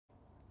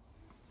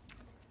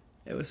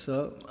Hey, what's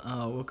up?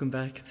 Welcome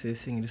back to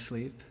Singing to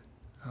Sleep.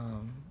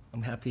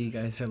 I'm happy you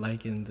guys are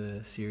liking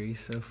the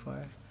series so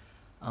far.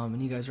 And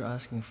you guys were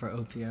asking for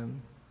OPM,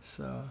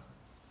 so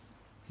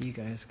here you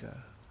guys go.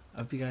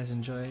 Hope you guys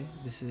enjoy.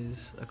 This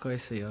is Akoy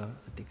Sayo,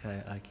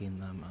 Atikay Akin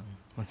Lamang.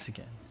 Once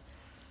again,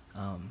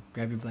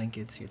 grab your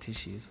blankets, your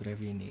tissues,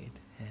 whatever you need,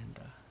 and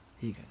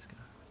here you guys go.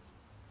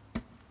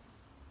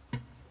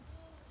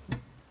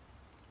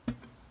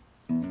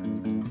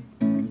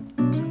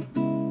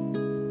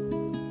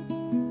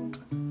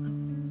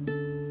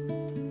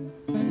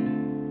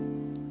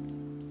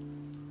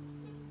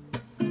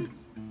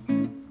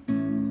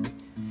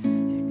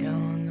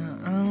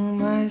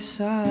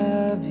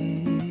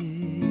 Sabi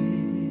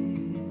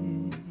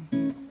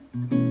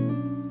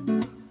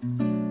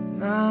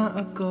na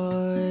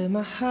ako'y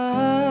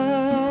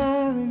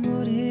mahal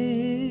mo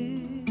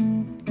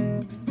rin.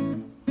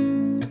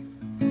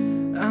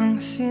 Ang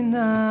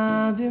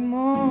sinabi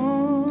mo,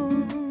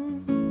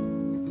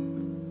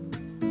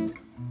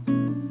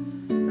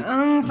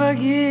 ang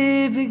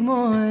pag-ibig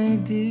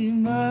mo'y di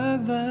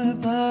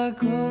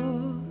magbabago.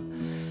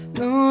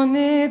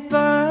 Ngunit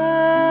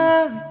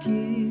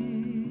bakit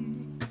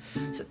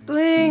sa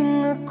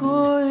tuwing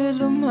ako'y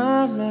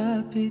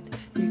lumalapit,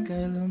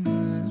 ika'y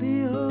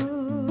lumalayo?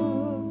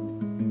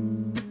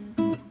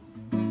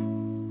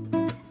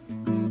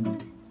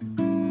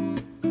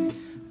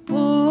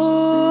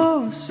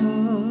 Puso'y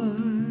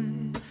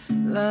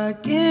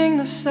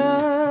laging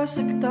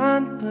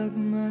nasasaktan pag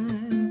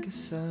may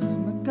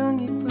kasama kang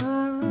iba.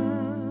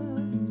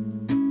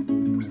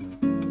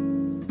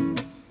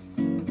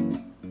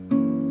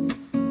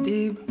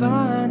 Di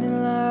ba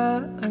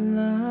nila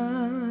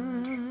alam?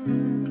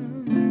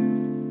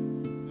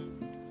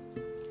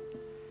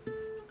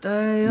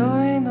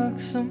 Tayo'y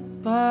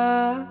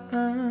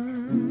nagsampaan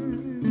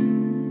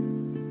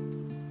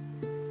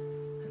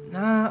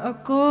na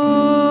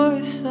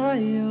ako'y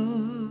sa'yo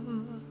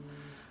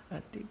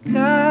at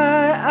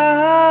ika'y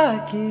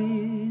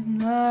akin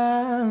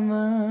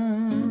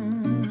naman.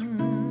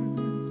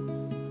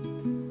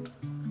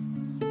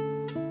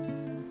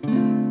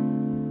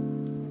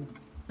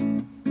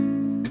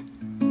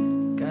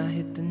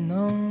 Kahit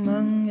anong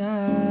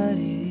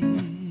mangyari,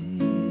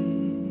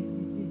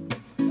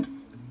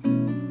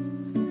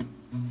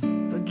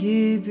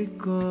 pag-ibig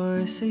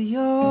ko'y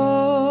sa'yo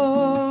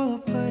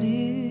pa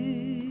rin.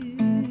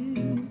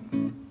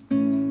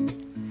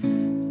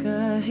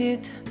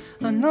 Kahit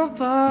ano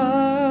pa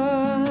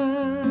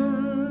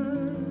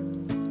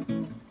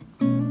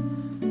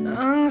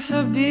ang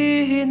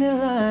sabihin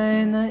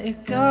nila'y na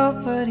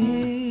ikaw pa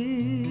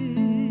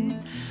rin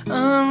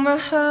ang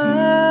mahal.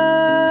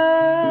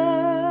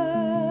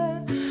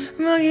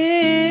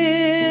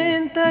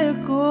 Maghihintay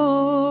ako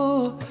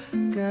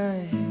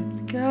kahit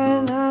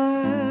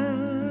kailan,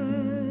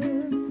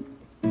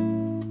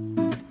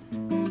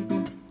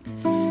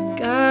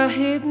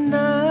 kahit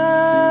na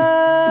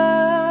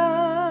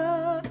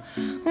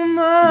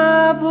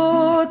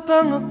umabot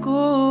pang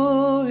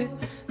ako'y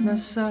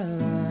nasa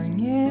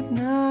langit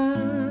na.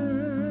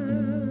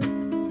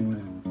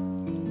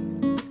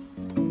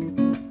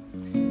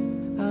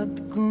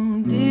 At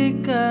kung di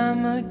ka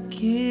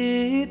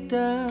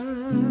makita,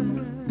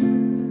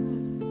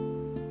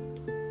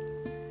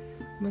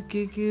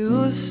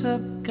 makikiusap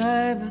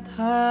kay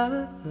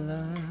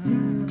bathala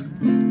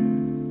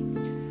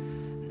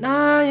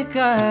na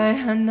ika'y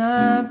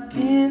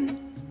hanapin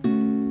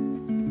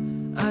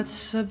at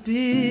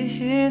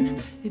sabihin,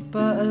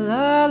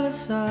 ipaalala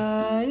sa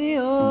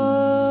iyo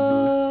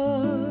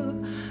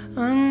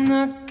ang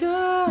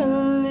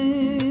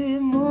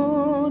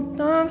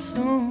nakalimutan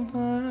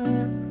sumpa.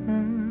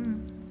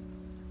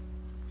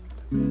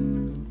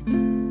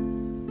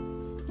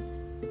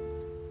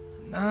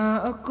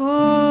 Na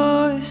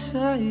ako'y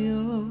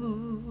sa'yo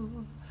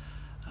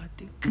at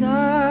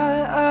ika'y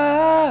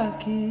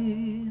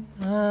akin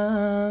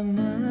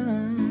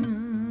naman.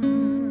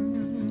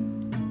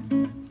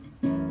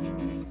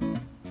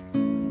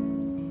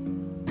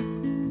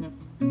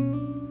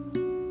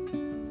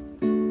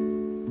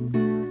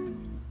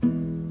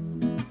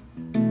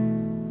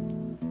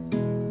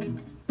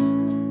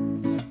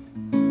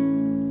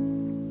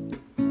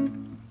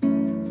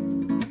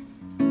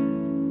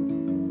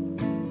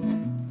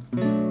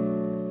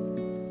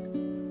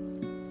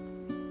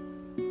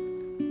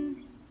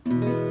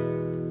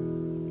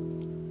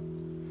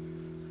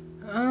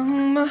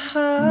 Ang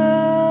mahal,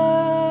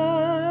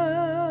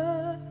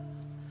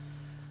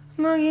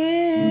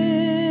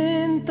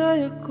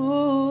 maghihintay ako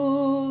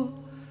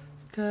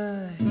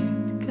kahit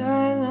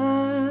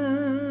kailan,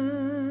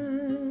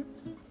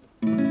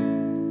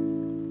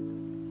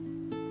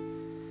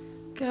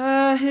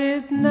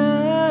 kahit na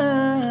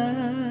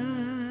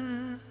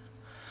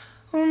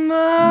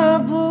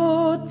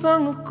umabot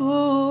pang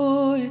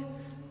ako'y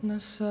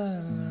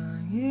nasa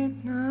langit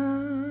na.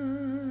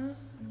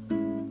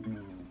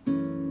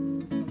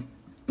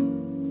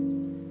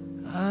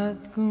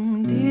 At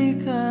kung di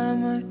ka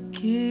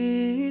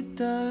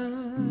makita,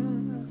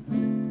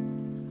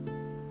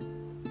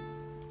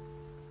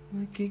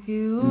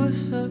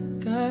 Pakikiusap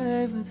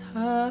kay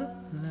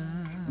bathala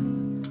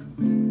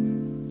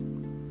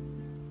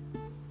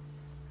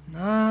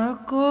na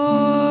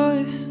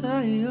ako'y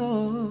sa'yo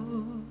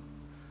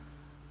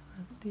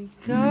at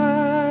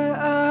ika'y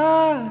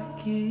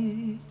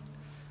akin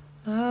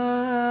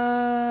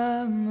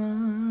lamang.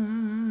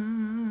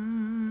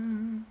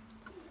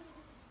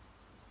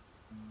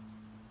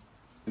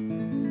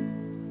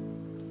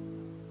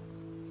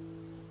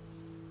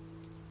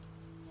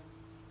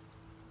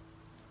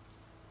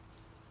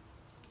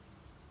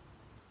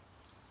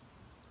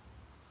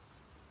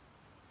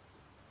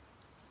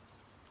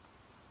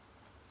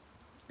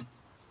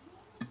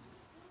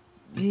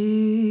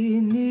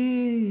 Binibini,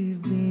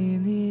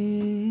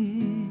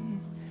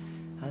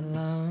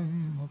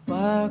 alam mo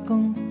ba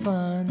kung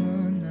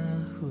paano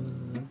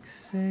nahulog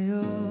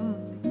sa'yo?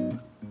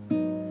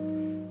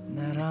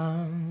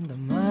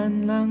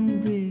 Naramdaman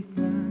lang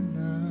bigla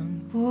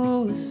ng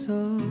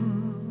puso.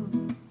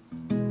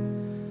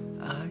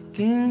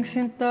 Aking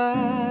sinta,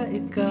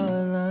 ikaw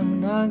lang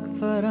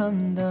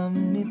nagparamdam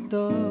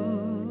nito.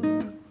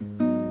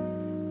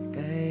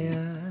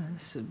 Kaya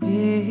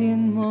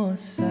sabihin mo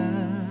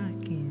sa'kin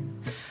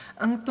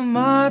ang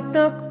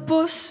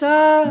tumatakbo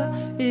sa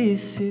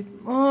isip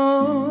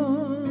mo.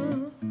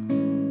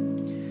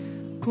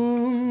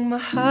 Kung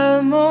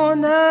mahal mo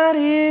na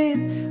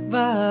rin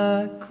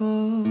ba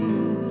ako?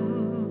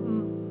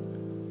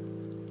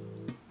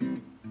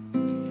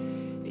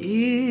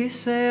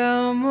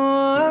 Isayaw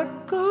mo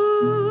ako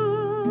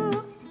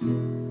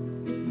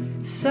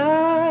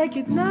sa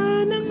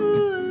gitna ng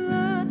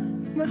ulan,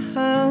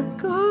 mahal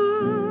ko.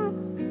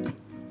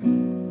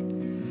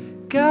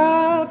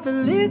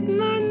 Kapalit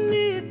man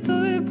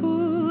ito'y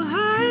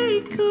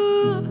buhay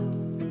ko,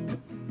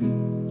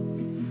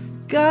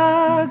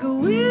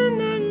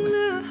 gagawin ang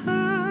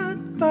lahat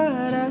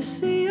para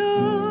sa'yo.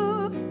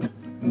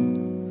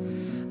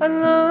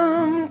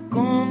 Alam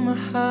kong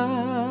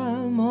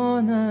mahal mo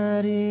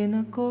na rin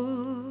ako.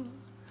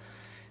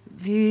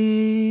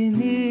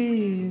 Binibini,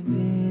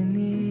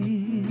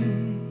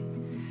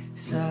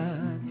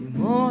 sabi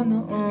mo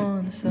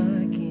noon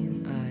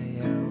sa'kin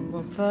ayaw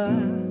mo pa.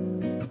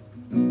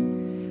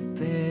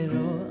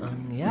 Pero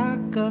ang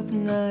yakap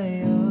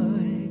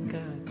ngayon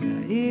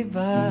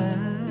kakaiba.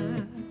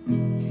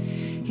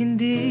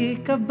 Hindi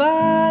ka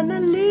ba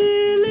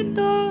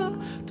nalilito?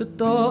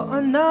 Totoo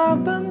na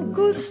bang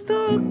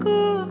gusto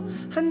ko?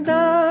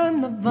 Handa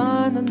na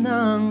ba na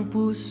ng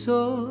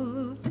puso?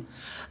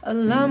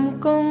 Alam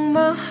kong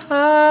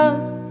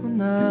mahal mo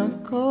na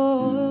ako.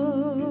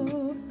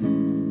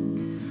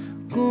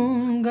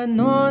 Kung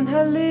ganon,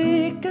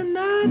 halika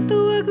na,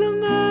 tuwag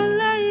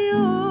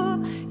lumalayo.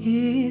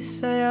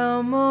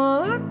 Isayaw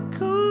mo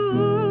ako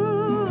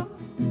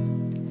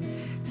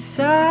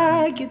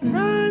sa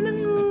gitna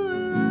ng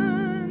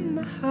ulan,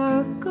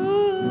 mahal ko.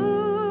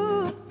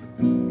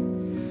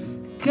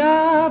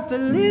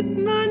 Kapalit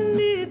man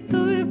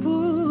ito'y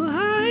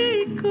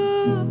buhay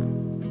ko,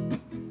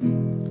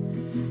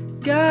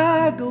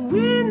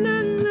 gagawin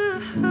ang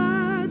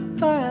lahat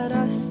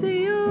para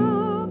sa'yo.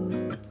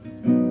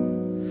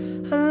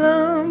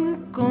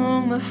 Alam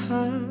kong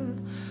mahal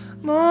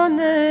mo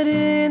na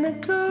rin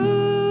ako.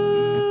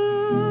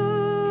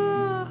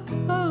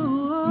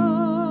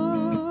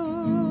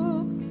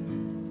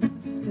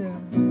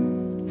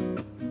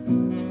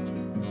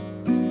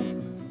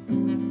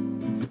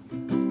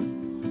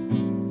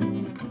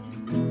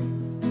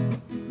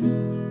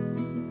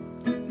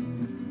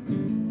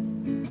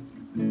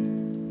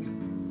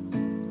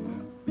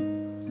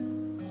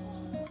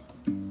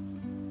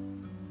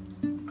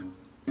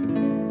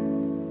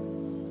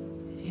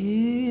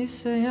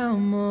 Isayaw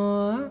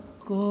mo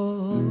ako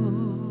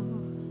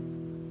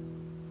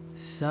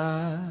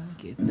sa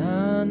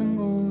gitna ng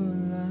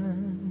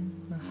ulan,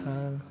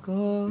 mahal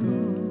ko.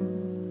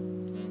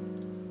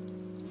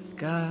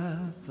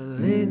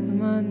 Kapalit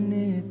man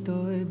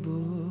ito'y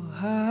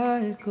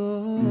buhay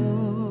ko,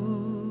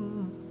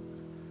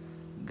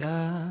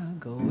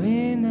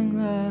 gagawin ang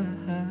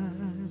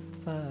lahat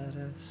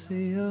para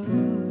sa'yo.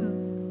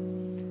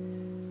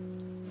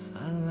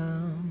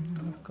 Alam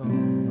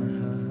kong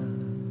mahal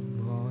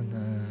mo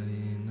na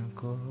rin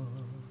ako.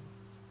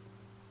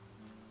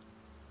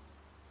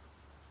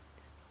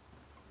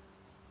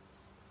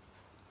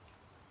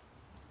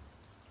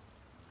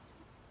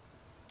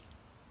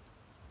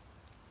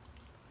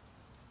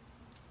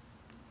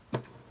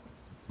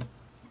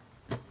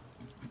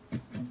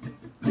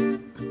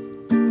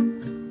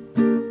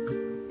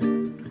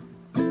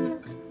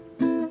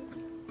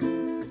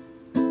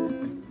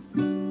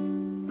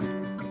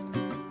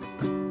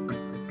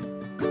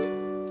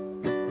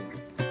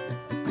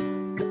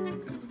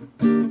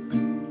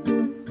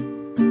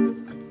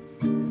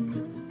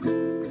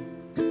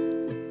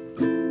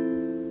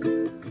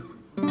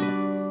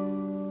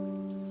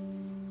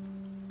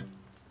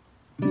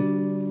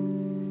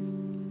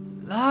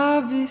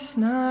 Labis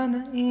na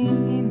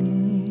naiinip,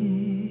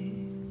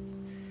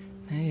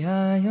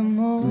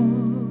 nayayamot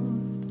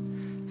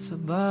sa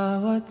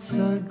bawat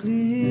saglit.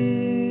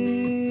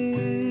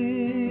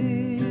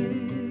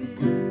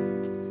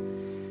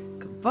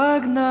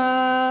 Kapag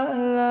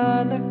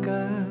naalala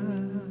ka,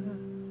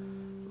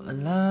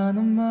 wala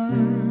naman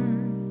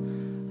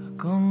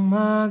akong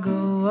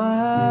magawa.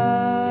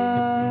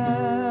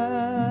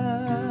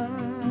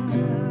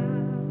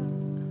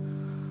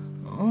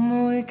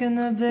 Umuwi ka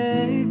na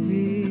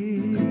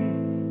baby,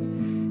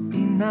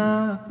 di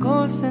na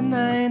ako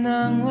sanay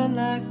nang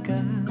wala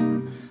ka.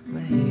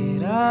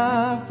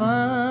 Mahirap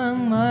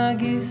ang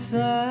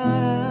mag-isa,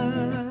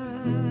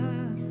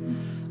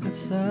 at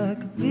sa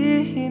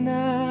gabi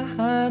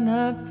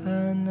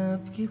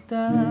hinahanap-hanap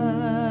kita.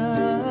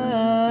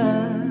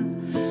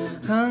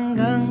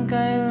 Hanggang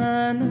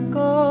kailan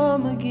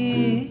ako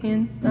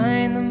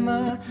maghihintay na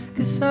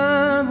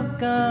makasama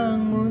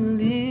kang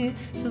muli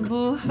sa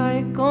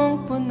buhay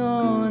kong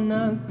puno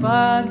ng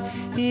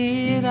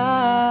paghirap.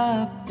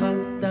 At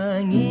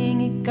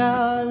tanging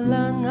ikaw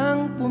lang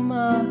ang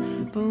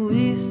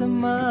pumapawi sa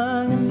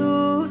mga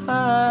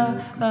luha,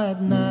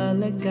 at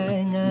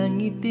nalagay ng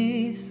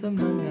ngiti sa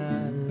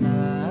mga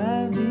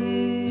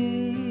labi.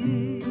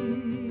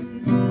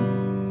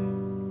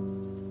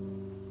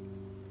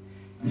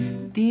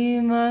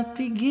 Di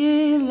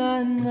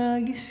mapigilan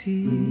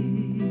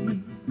mag-isip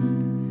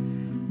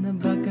na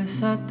baka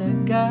sa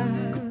tagal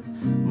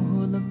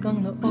mahulog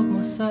kang loob mo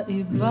sa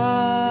iba.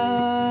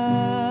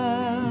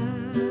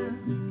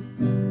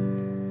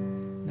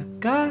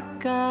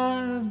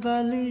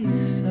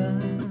 Nakakabalisa,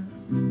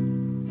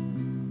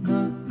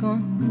 knock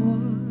on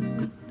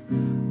wood,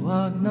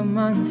 wag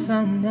naman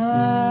sana.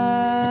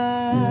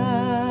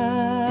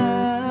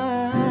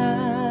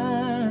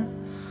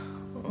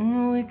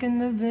 Umuwi ka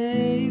na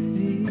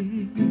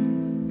baby,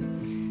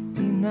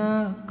 di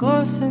na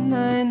ako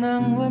sanay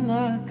nang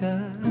wala ka.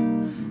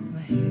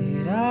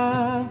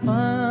 Mahirap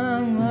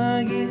ang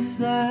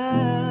mag-isa,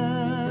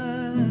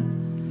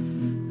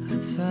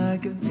 at sa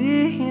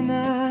gabi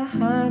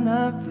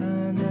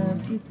hinahanap-hanap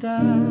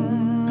kita.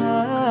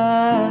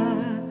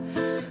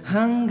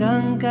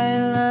 Hanggang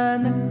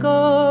kailan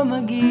ako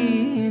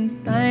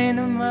maghihintay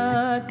na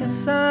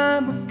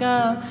makasama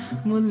ka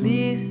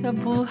muli sa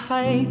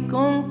buhay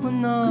kong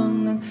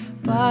punong ng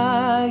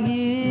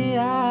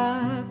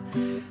pag-iyak.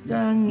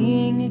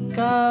 Tanging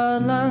ikaw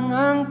lang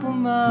ang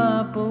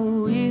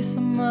pumapawi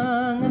sa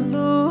mga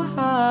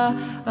luha,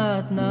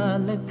 at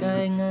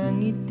nalagay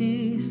ng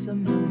ngiti sa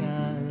mga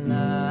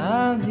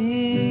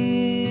labi.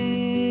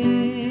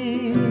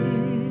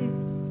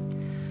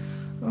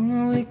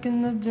 Umuwi ka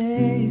na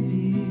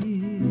baby,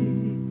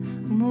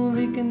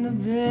 umuwi ka na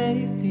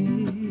baby,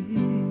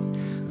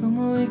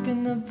 umuwi ka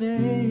na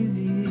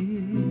baby,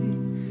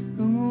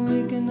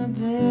 umuwi ka na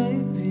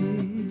baby,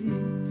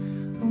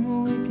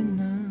 umuwi ka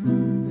na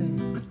baby,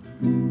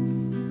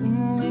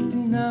 umuwi ka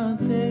na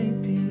baby.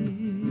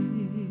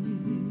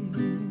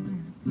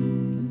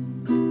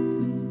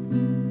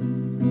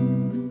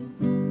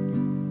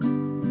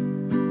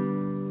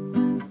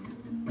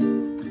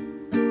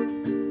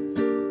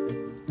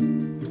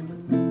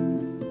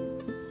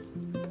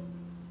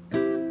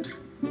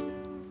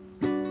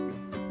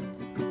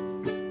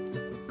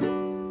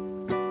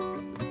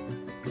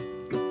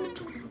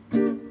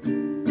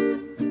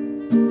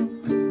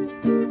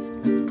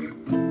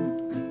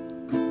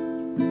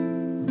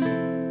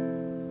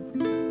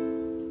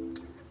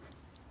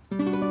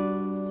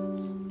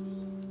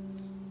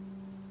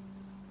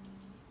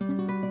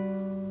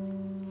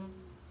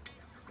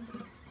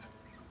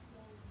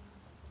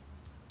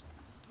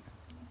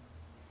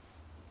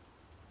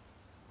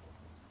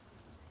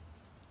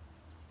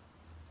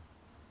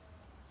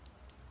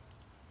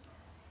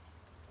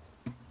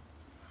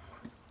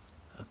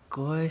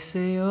 Akoy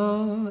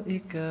sayo,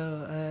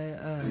 ikaw ay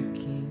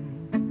akin.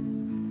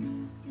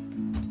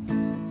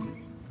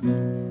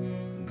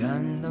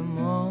 Ganda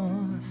mo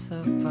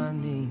sa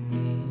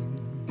paningin.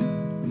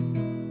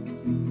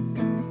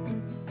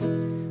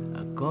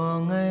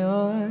 Ako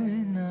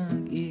ngayon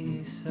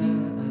nag-iisa.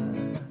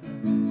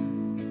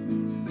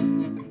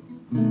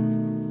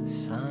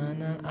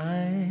 Sana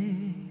ay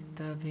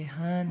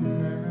tabihan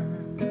na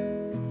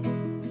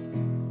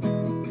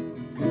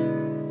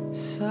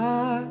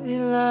sa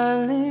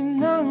ilalim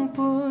ng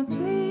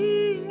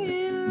puting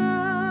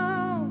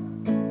ilaw,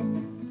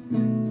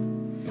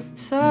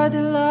 sa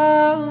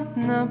dilaw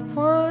na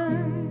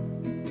buwan.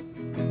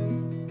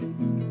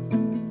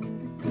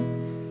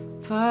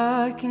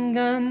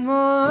 Pakinggan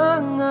mo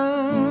ang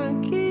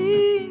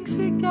aking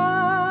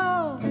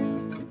sigaw,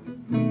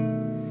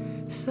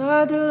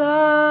 sa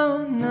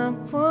dilaw na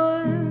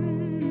buwan.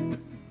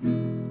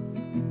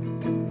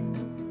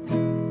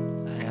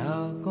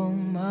 Ayaw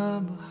kong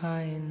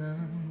mabuhay ng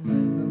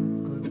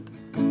malungkot,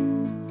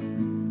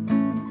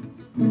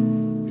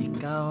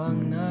 ikaw ang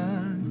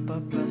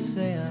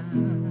nagpapasaya,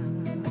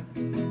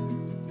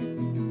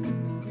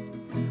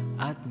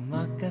 at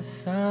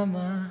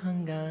makasama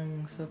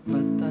hanggang sa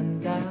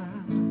patanda.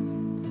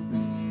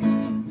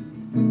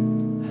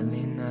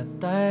 Halina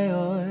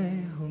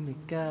tayo'y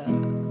humika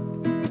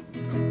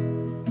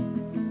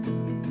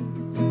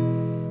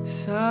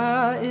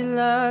sa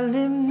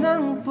ilalim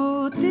ng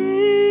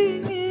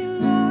puting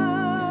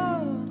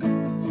ilaw,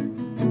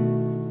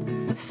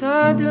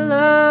 sa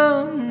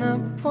dilaw na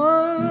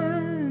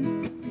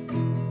buwan.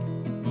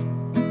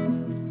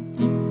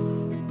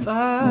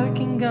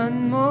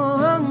 Pakinggan mo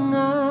ang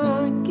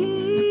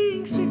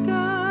aking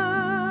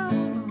sigaw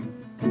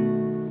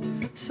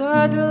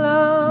sa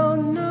dilaw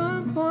na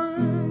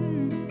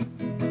buwan.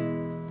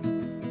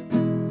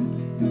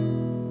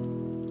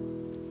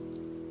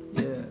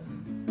 Yeah.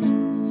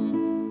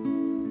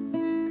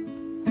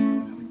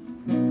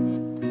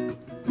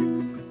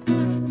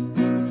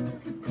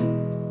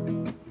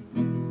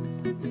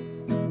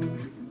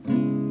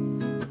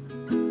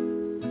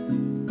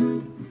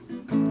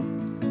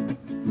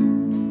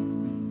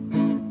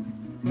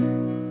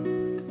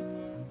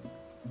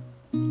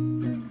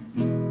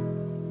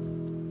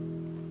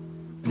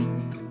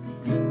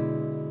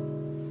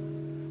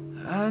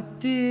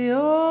 At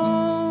iyong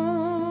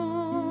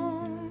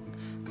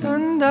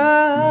tanda'y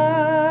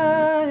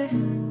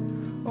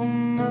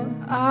umaabot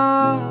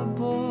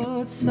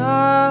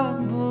sa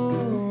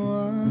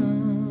buwan.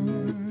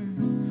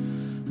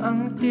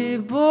 Ang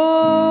tibok,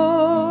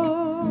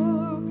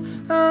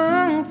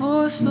 ang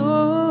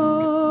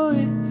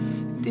puso'y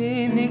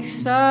tinig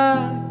sa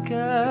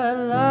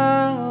kalawakan.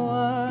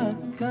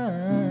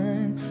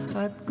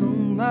 At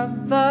kung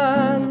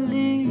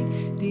mabalik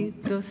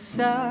dito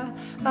sa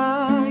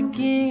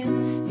akin,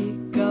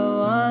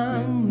 ikaw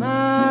ang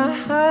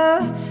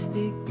mahal,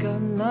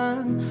 ikaw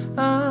lang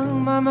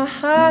ang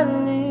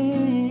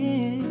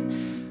mamahalin.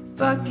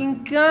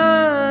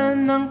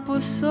 Pakinggan ng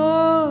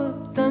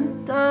puso't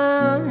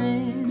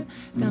damdamin,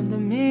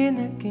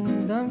 damdamin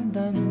aking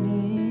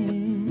damdamin.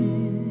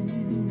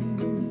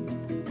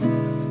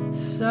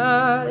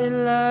 Sa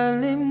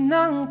ilalim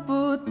ng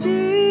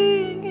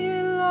puting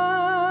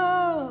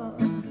ilaw,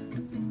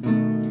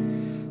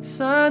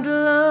 sa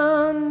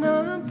dilaw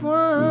na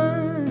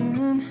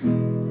buwan,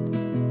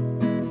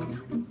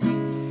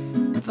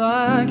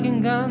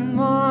 pakinggan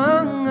mo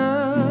ang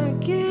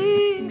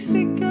aking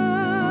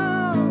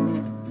sigaw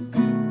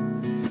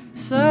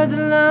sa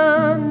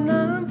dilaw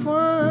na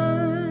buwan.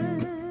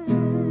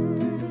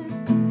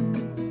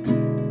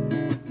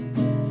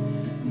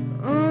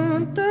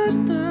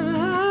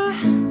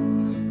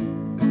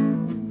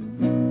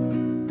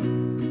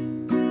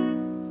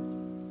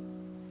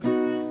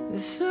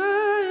 Sa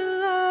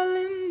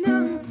ilalim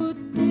ng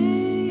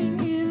puting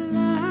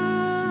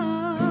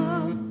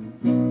ilaw,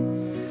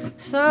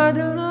 sa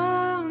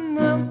dilaw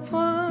na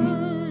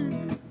buwan,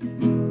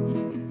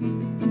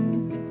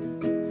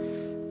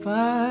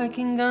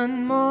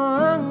 pakinggan mo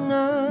ang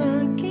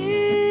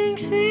aking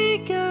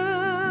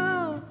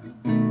sigaw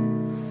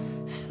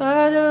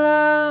sa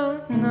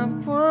dilaw na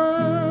buwan.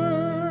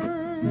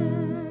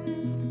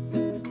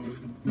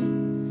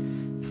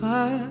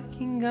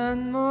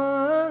 Pakinggan mo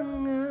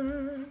ang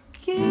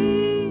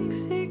aking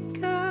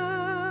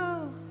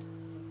sigaw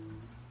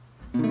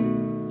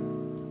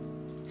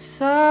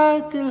sa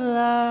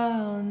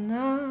dilaw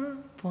na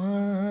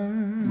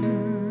buwan.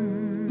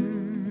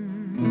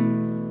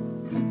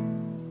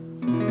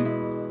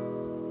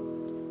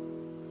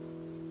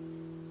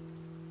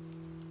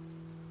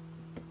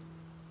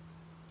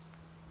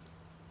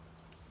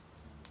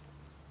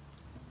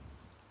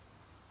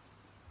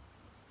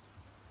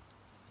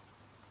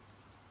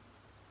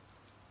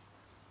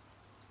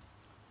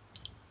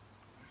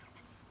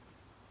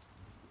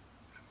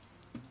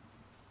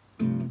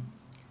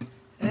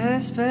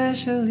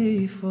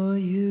 Especially for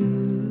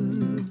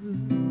you,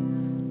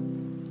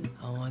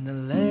 I wanna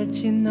let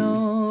you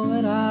know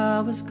what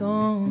I was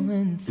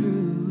going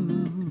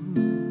through.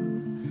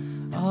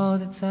 All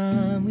the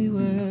time we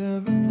were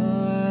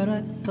apart,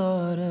 I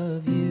thought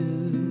of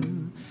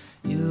you.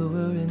 You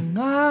were in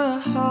my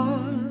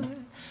heart,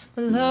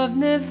 but love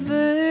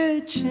never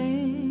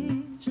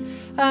changed.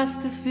 I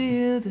still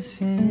feel the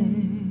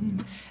same,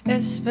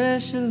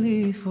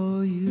 especially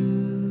for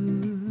you.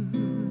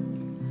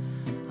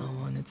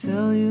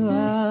 Tell you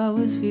I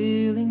was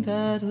feeling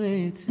that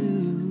way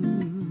too.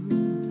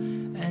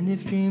 And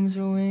if dreams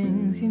were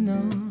wings, you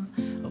know,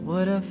 I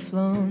would have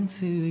flown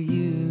to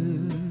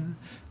you,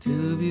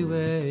 to be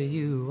where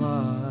you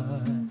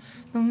are,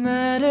 no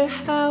matter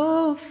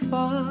how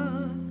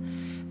far.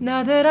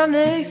 Now that I'm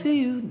next to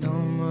you, no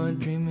more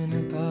dreaming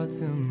about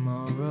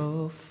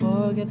tomorrow.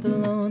 Forget the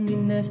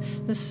loneliness,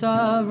 the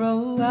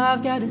sorrow.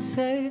 I've got to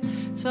say,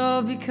 it's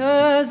all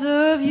because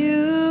of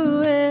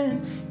you.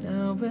 And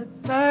now we're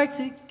back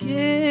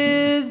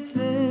together,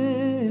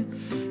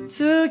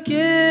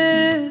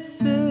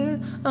 together.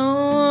 I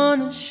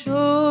wanna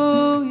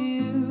show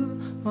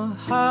you my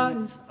heart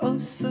is oh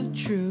so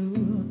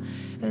true.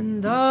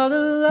 And all the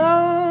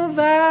love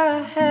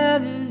I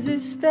have is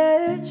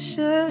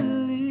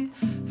especially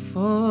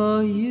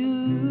for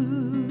you,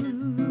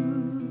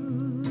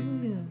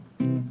 yeah.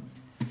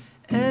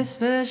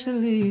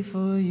 Especially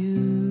for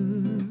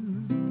you.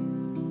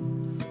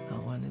 I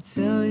wanna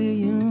tell you,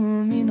 you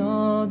mean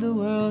all the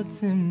world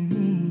to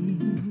me.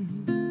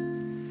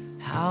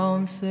 How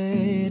I'm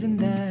certain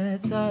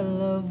that our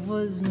love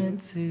was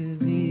meant to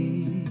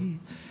be.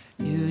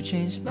 You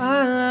changed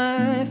my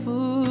life,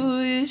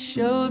 ooh, you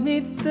showed me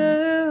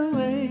the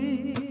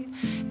way.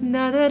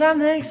 now that I'm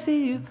next to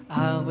you,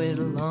 I'll wait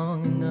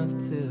long enough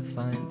to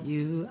find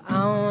you.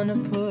 I wanna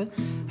put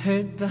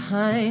hurt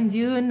behind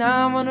you, and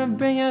I wanna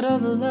bring out all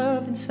the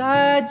love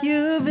inside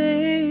you,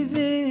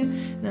 baby.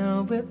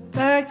 Now we're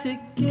back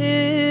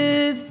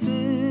together,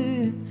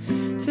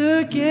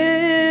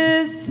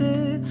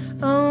 together.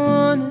 I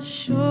wanna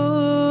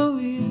show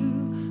you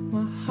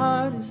my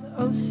heart is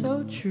oh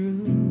so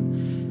true,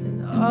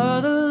 and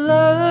all the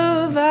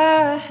love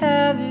I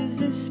have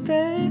is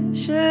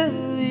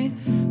especially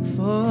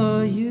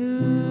for you.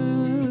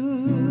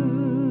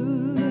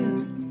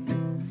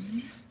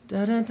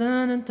 Da da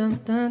da da da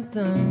da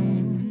da.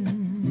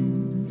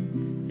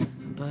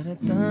 Ba da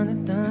da da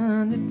da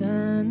da da.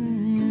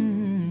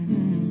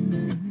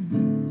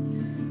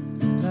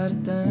 Ba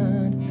da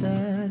da da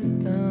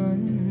da.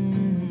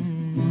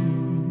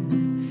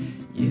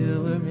 You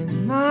were in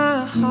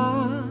my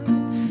heart,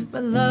 my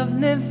love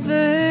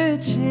never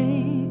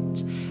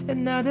changed.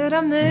 And now that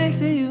I'm next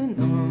to you,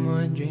 no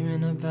more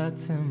dreaming about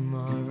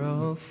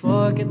tomorrow.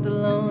 Forget the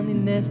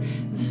loneliness,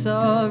 the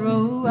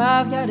sorrow.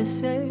 I've gotta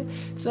say,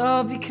 it's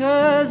all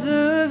because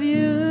of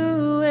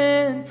you.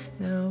 And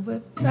now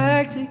we're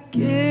back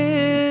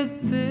together,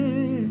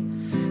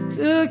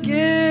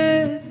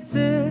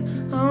 together.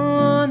 I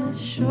wanna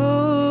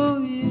show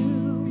you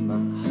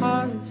my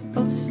heart is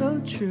oh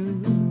so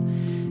true,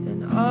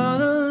 and all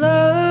the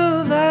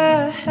love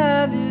I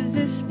have is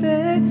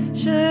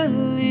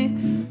especially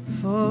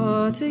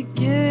for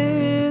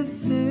together,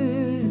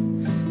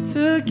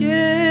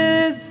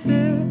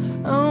 together.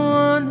 I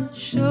wanna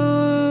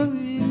show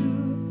you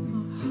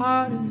my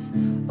heart is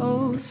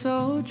oh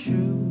so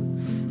true,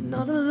 and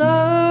all the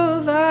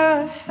love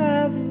I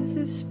have is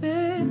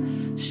especially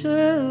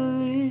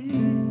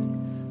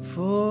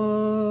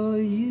for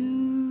you.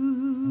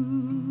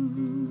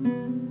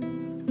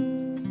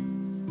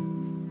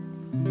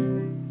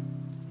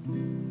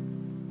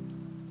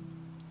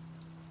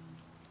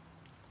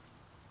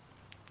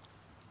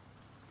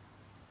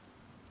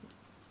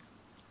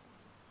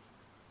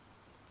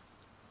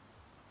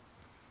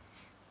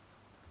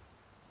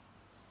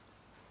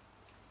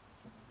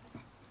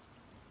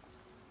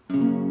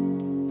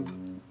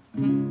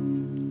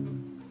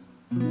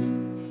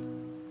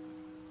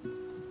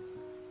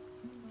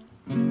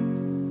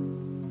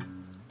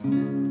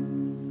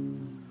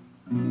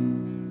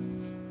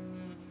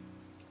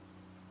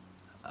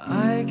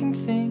 I can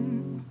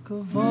think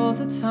of all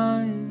the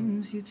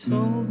times you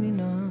told me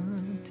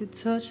not to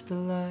touch the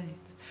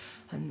light.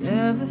 I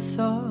never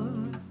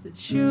thought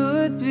that you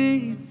would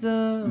be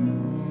the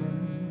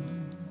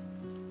one.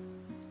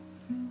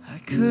 I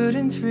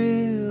couldn't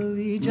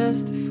really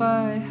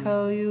justify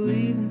how you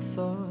even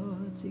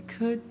thought it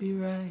could be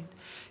right,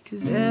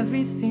 'cause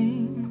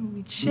everything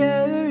we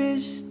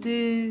cherished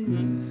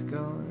is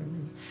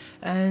gone.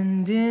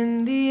 And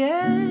in the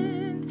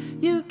end,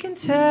 you can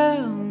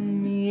tell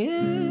me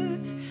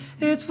if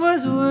it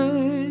was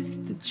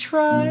worth the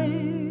try,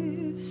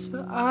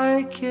 so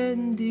I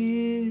can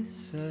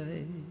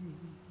decide.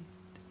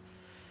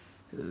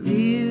 The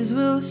leaves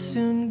will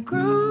soon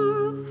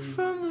grow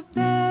from the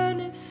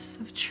bareness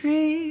of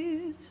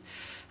trees,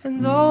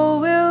 and all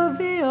will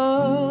be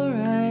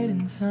alright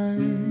in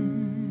time.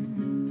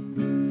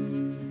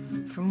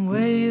 From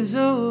waves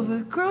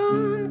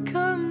overgrown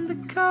come the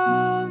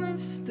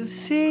calmest of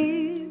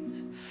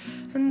seas,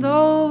 and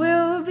all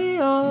will be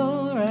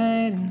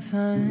alright in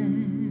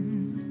time.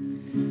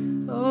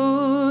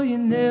 Oh, you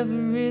never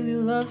really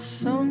loved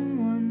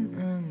someone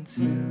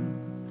until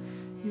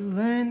you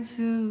learn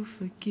to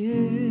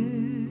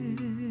forgive.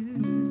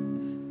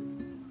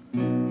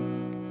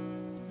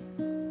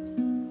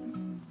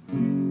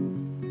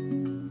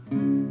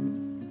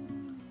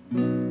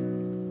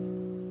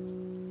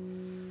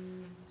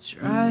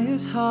 Try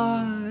as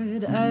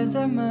hard as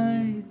I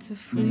might to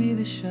flee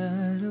the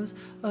shadows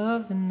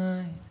of the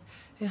night,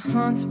 it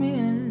haunts me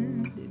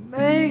and it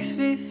makes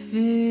me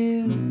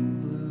feel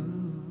blue.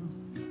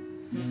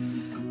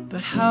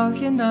 But how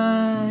can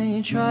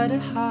I try to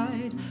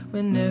hide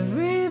when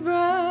every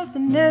breath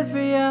and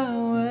every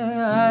hour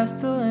I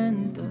still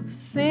end up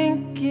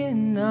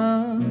thinking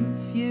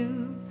of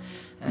you?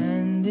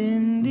 And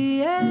in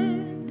the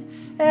end,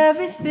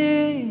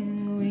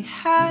 everything we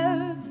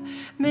have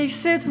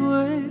makes it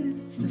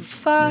worth the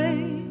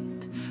fight.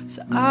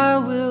 So I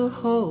will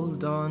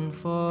hold on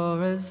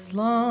for as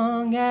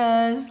long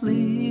as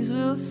leaves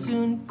will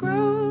soon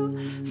grow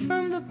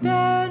from the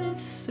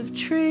bareness of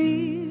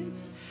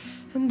trees,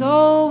 and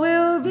all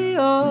will be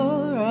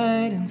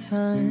alright in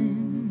time.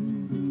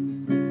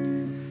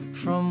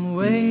 From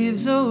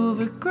waves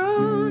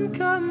overgrown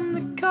come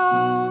the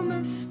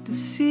calmest of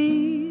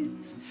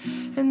seas,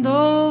 and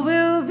all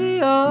will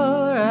be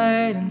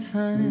alright in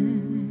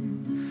time.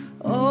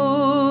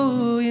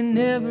 Oh, you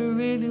never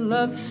really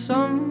loved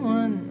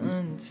someone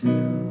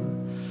until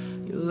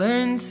you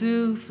learn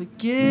to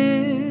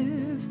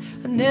forgive.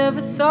 I never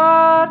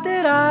thought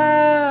that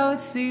I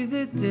would see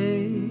the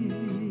day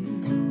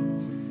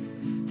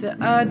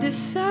that I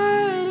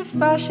decide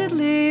if I should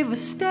leave or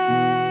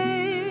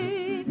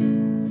stay.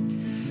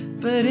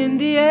 But in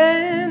the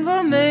end,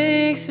 what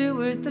makes it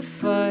the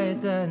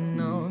fight that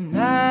no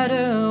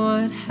matter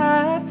what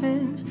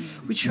happens,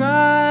 we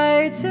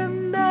try to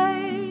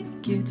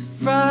make it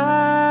right.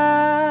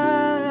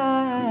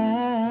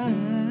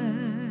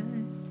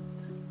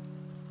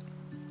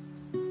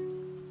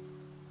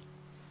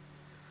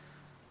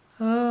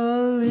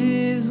 All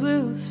leaves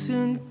will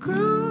soon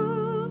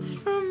grow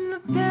from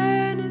the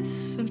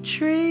bareness of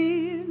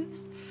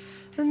trees,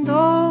 and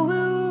all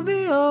will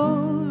be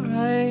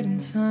alright in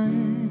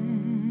time.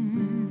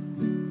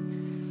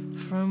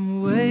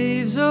 From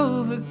waves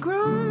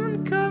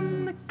overgrown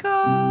come the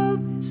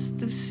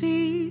calmest of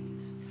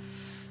seas,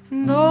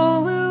 and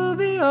all will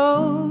be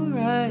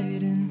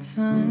alright in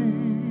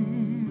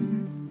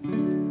time.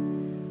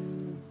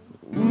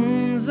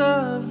 Wounds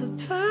of the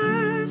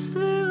past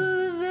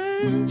will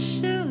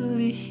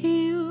eventually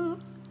heal,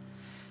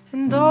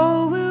 and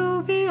all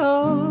will be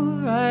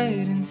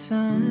alright in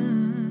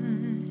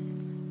time.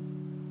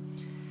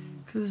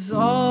 'Cause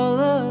all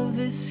of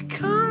this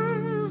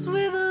comes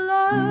with a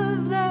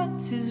love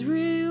that is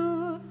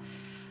real.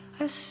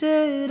 I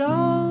said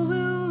all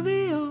will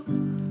be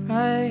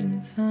alright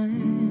in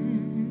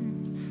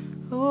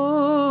time.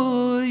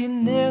 Oh, you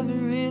never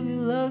really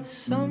love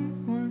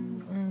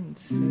someone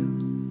until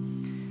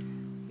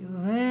you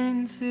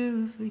learn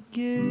to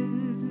forgive.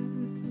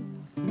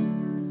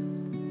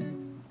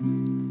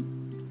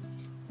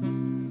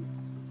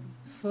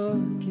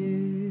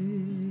 Forgive.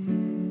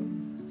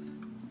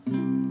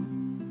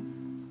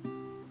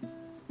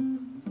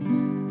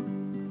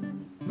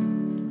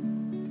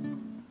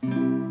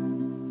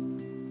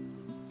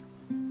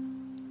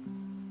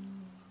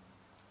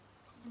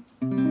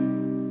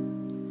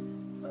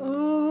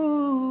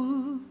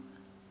 Oh,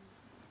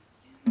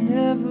 you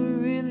never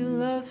really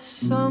love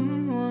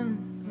someone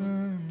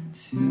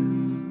until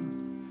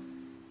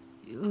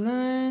you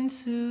learn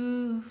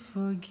to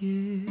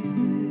forgive.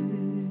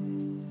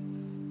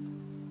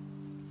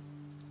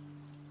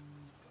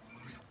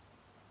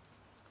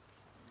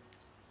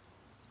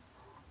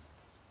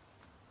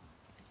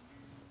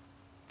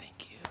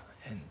 Thank you,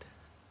 and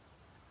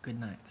good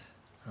night.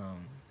 I'll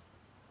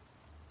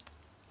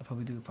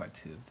probably do a part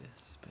 2 of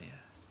this, but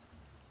yeah.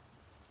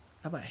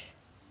 Bye-bye.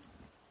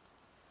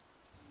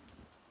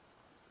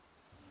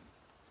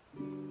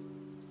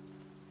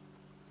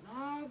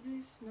 Love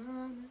is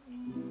not